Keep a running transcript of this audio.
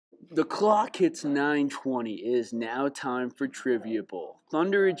The clock hits 9:20. It is now time for Trivia Bowl.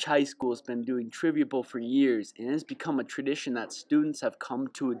 ThunderRidge High School has been doing Trivia Bowl for years, and it has become a tradition that students have come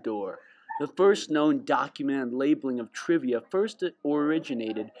to adore. The first known documented labeling of trivia first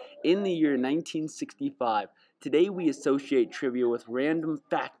originated in the year 1965. Today we associate trivia with random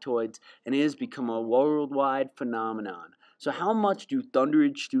factoids, and it has become a worldwide phenomenon. So how much do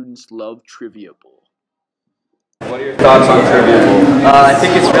ThunderRidge students love Trivia Bowl? What are your thoughts on Trivia Bowl? I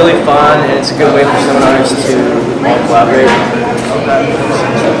think it's really fun and it's a good way for seminars to all collaborate.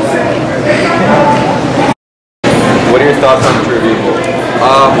 What are your thoughts on Trivia Bowl?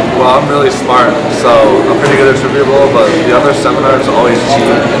 Well, I'm really smart, so I'm pretty good at Trivia Bowl, but the other seminars always cheat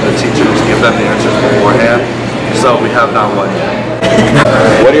and the teachers give them the answers beforehand, so we have not won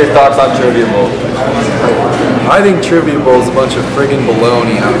yet. What are your thoughts on Trivia Bowl? I think Trivia Bowl is a bunch of friggin'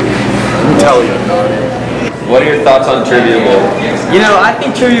 baloney out here. Let me tell you. What are your thoughts on Trivia Bowl? You know, I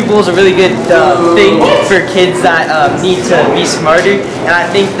think Trivia Bowl is a really good thing for kids that need to be smarter, and I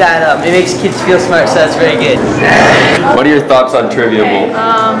think that it makes kids feel smart, so that's very good. What are your thoughts on Trivia Bowl?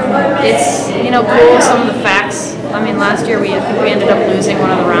 It's, cool, some of the facts. I mean, last year I think we ended up losing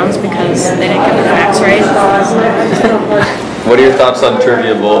one of the rounds because they didn't get the facts right. What are your thoughts on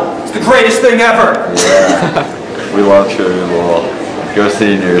Trivia Bowl? It's the greatest thing ever! Yeah. We love Trivia Bowl. Go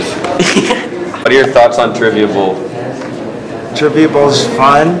Seniors. What are your thoughts on Trivia Bowl? Trivia Bowl is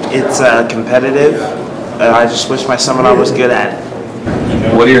fun. It's competitive. I just wish my seminar was good at it.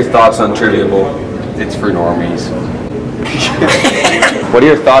 What are your thoughts on Trivia Bowl? It's for normies. What are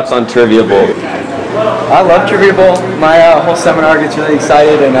your thoughts on Trivia Bowl? I love Trivia Bowl. My whole seminar gets really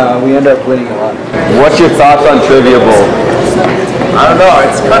excited and we end up winning a lot. What's your thoughts on Trivia Bowl? I don't know,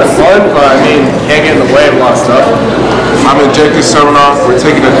 it's kind of fun, but I mean, can't get in the way of a lot of stuff. I'm in Jake's seminar. We're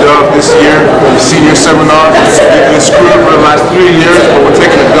taking a dub this year. The senior seminar. We've been screwed up for the last 3 years, but we're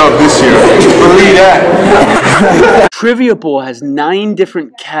taking a dub this year. Believe that. Trivia Bowl has 9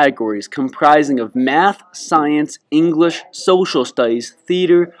 different categories comprising of math, science, English, social studies,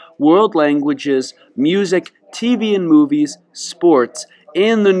 theater, world languages, music, TV and movies, sports,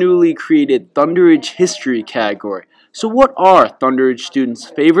 and the newly created ThunderRidge History category. So what are ThunderRidge students'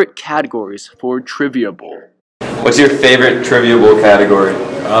 favorite categories for Trivia Bowl? What's your favorite Trivia Bowl category?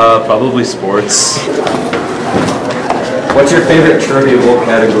 Probably sports. What's your favorite Trivia Bowl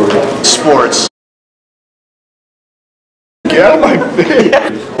category? Sports. Get out of my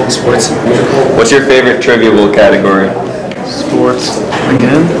face. Sports. What's your favorite Trivia Bowl category? Sports.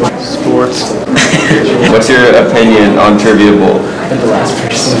 Again? Sports. What's your opinion on Trivia Bowl?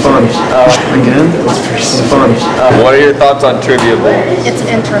 Fun. Again? Fun. What are your thoughts on Trivia Bowl? It's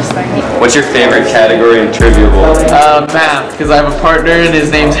interesting. What's your favorite category in Trivia Bowl? Math, because I have a partner and his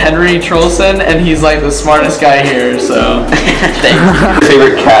name's Henry Trolson and he's like the smartest guy here, so thanks.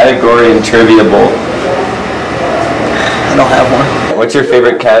 Favorite category in Trivia Bowl? I don't have one. What's your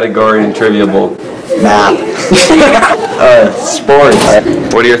favorite category in Trivia Bowl? Math. Sports.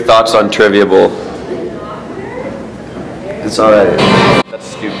 What are your thoughts on Trivia Bowl? It's alright. That's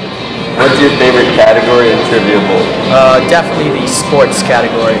stupid. What's your favorite category in Trivia Bowl? Definitely the sports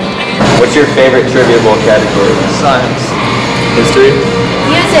category. What's your favorite Trivia Bowl category? Science. History?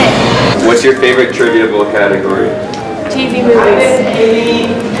 Music. What's your favorite Trivia Bowl category? TV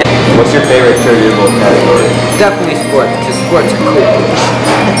movies. What's your favorite Trivia Bowl category? Definitely sports, because sports are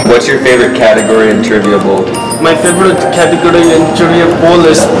cool. What's your favorite category in Trivia Bowl? My favorite category in Trivia Bowl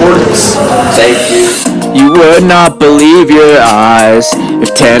is sports. Thank you. You would not believe your eyes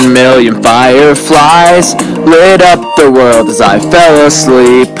if 10 million fireflies lit up the world as I fell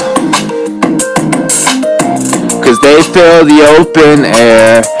asleep. 'Cause they fill the open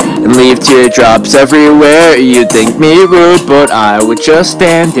air and leave teardrops everywhere. You'd think me rude, but I would just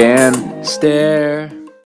stand and stare.